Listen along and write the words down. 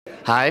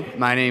Hi,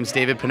 my name's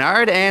David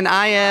Pinard, and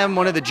I am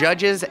one of the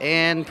judges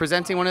and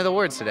presenting one of the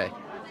awards today.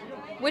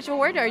 Which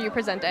award are you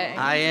presenting?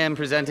 I am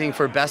presenting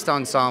for Best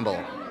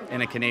Ensemble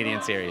in a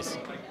Canadian series.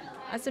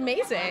 That's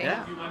amazing.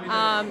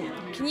 Yeah.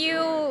 Do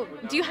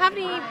you have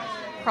any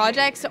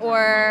projects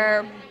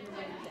or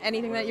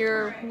anything that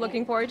you're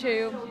looking forward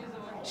to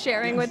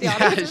sharing with the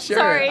audience? Sure.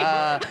 Sorry.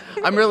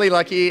 I'm really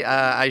lucky.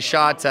 I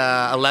shot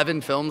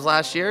 11 films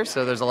last year,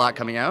 so there's a lot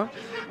coming out.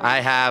 I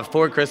have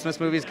 4 Christmas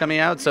movies coming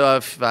out, so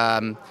if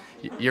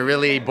you're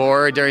really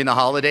bored during the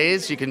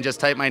holidays, you can just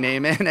type my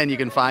name in and you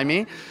can find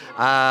me.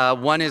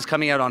 One is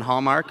coming out on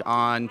Hallmark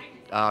on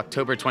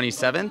October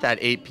 27th at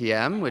 8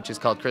 p.m., which is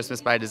called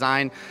Christmas by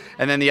Design.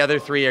 And then the other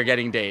 3 are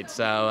getting dates.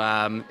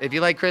 So if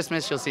you like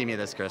Christmas, you'll see me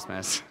this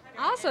Christmas.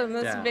 Awesome.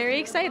 That's very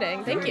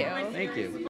exciting. Thank you. Thank you.